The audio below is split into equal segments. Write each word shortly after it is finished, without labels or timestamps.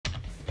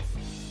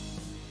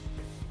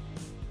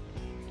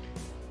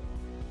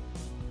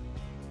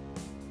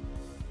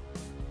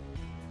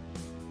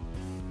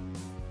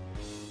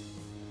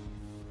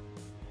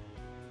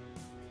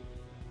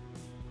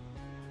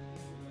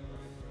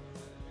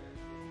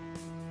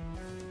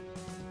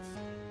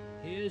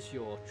is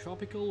your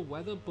tropical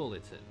weather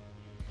bulletin.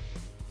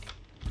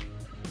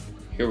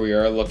 Here we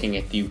are looking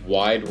at the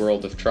wide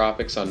world of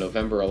tropics on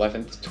November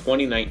 11th,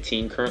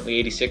 2019. Currently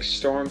 86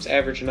 storms,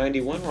 average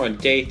 91. We're on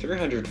day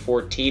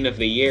 314 of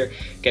the year,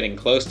 getting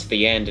close to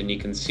the end, and you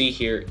can see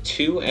here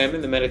 2M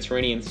in the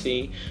Mediterranean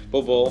Sea,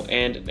 Bulbul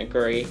and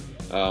Nakri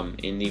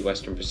in the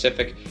Western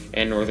Pacific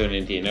and Northern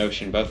Indian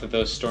Ocean. Both of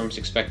those storms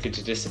expected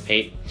to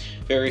dissipate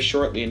very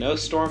shortly. No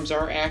storms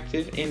are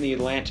active in the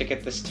Atlantic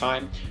at this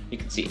time. You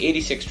can see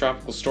 86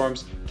 tropical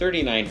storms,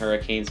 39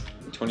 hurricanes,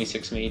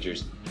 26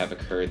 majors have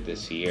occurred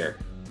this year.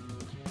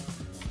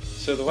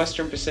 So the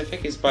Western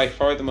Pacific is by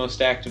far the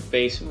most active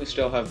basin. We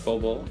still have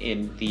Bulbul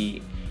in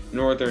the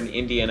Northern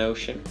Indian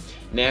Ocean.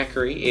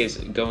 Nakri is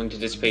going to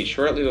dissipate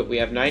shortly, but we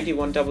have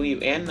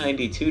 91W and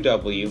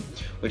 92W,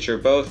 which are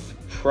both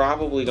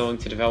probably going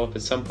to develop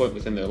at some point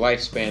within their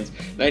lifespans.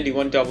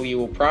 91W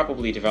will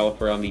probably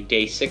develop around the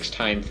day 6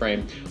 time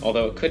frame,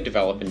 although it could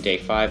develop in day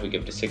 5. We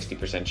give it a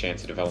 60%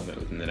 chance of development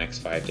within the next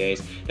 5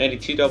 days.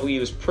 92W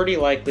is pretty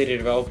likely to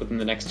develop within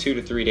the next 2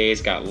 to 3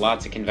 days. Got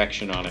lots of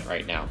convection on it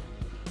right now.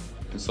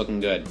 It's looking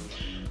good.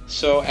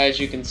 So as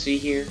you can see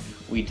here,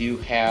 we do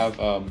have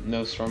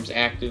no storms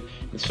active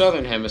in the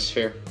southern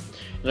hemisphere.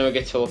 And then we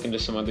get to look into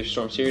some other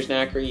storms. Here's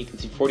Nakri. You can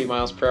see 40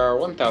 miles per hour,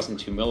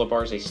 1,002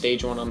 millibars, a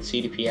stage 1 on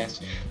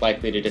CDPS,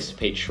 likely to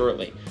dissipate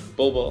shortly.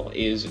 Bulbul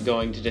is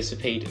going to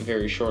dissipate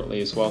very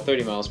shortly as well,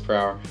 30 miles per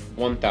hour,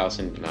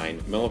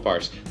 1,009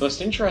 millibars. The most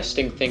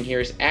interesting thing here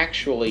is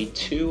actually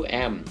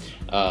 2M.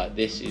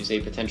 This is a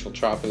potential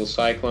tropical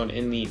cyclone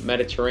in the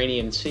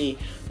Mediterranean Sea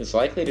that's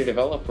likely to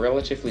develop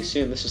relatively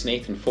soon. This is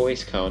Nathan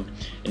Foy's cone,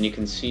 and you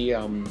can see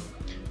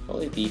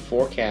only the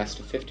forecast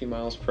of 50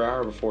 miles per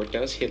hour before it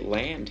does hit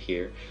land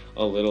here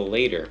a little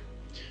later.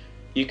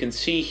 You can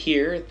see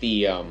here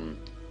the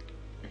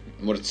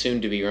what is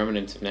soon to be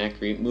remnants of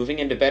Nakri moving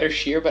into better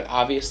shear, but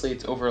obviously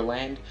it's over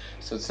land,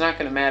 so it's not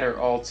going to matter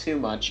all too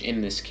much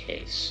in this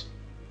case.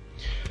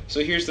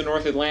 So here's the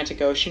North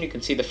Atlantic Ocean. You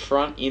can see the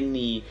front in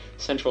the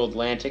Central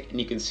Atlantic,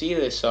 and you can see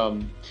this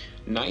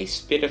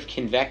nice bit of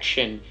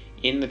convection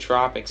in the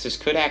tropics. This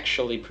could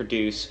actually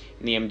produce,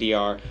 in the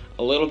MDR,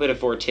 a little bit of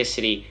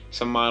vorticity,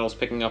 some models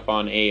picking up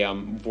on a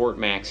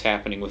vortmax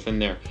happening within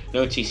there.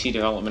 No TC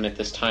development at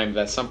this time, but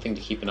that's something to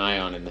keep an eye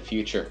on in the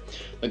future.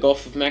 The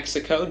Gulf of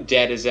Mexico,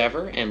 dead as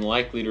ever, and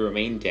likely to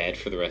remain dead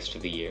for the rest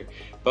of the year.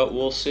 But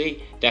we'll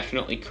see.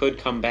 Definitely could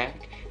come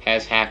back.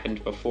 Has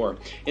happened before.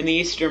 In the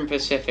Eastern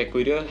Pacific,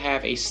 we do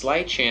have a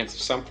slight chance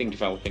of something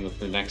developing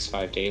within the next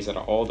 5 days out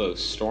of all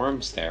those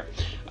storms there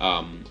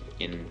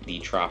in the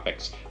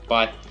tropics.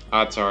 But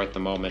odds are at the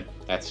moment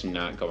that's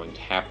not going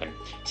to happen.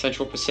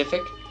 Central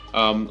Pacific,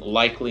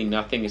 likely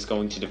nothing is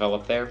going to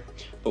develop there,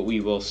 but we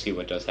will see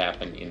what does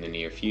happen in the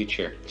near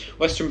future.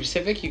 Western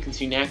Pacific, you can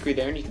see Nakri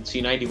there, and you can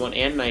see 91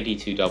 and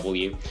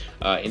 92W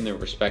in their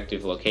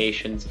respective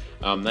locations.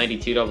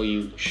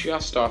 92W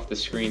just off the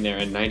screen there,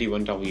 and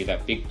 91W,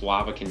 that big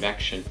blob of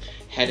convection,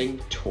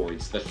 heading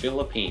towards the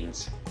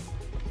Philippines.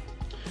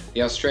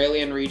 The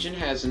Australian region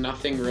has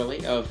nothing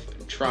really of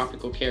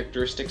tropical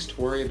characteristics to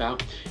worry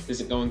about.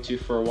 Is it going to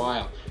for a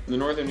while? In the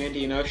Northern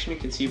Indian Ocean, you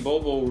can see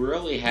Bulbul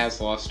really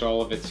has lost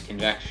all of its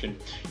convection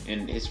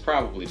and is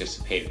probably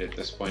dissipated at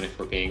this point, if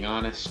we're being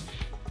honest.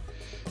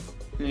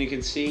 And you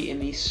can see in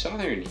the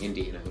Southern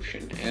Indian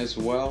Ocean, as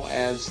well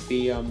as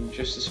the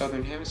just the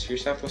Southern Hemisphere,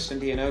 Southwest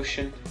Indian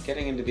Ocean,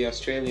 getting into the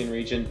Australian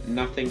region,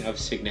 nothing of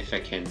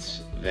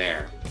significance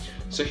there.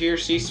 So here,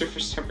 sea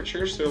surface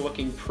temperatures, they're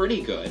looking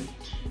pretty good,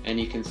 and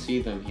you can see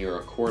them here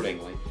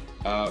accordingly.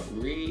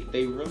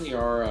 They really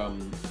are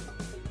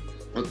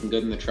looking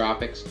good in the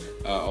tropics,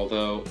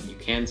 although you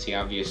can see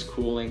obvious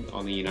cooling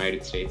on the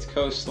United States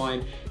coastline,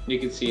 and you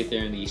can see it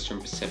there in the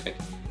Eastern Pacific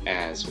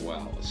as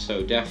well.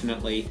 So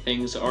definitely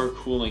things are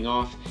cooling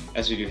off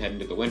as we do head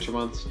into the winter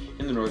months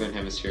in the Northern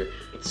Hemisphere,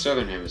 but the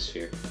Southern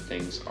Hemisphere,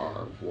 things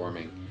are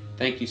warming.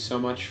 Thank you so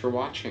much for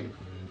watching.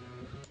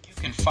 You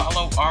can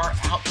follow our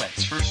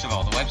outlets. First of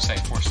all, the website,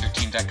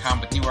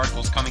 force13.com, with new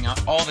articles coming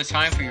out all the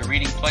time for your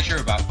reading pleasure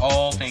about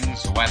all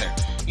things weather.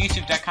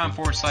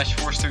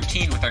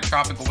 YouTube.com/force13 with our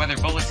tropical weather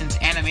bulletins,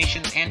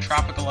 animations, and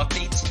tropical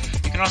updates.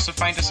 You can also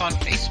find us on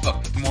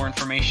Facebook with more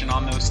information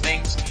on those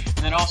things.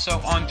 And then also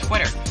on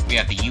Twitter. We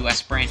have the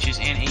US branches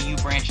and AU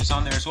branches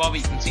on there as well, but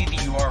you can see the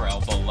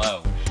URL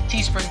below.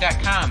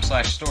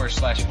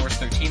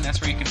 Teespring.com/store/force13. That's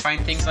where you can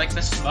find things like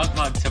the Smug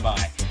Mug to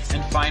buy.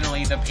 And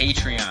finally, the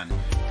Patreon.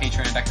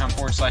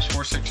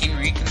 Patreon.com/force13,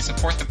 where you can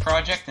support the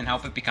project and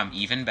help it become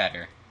even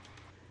better.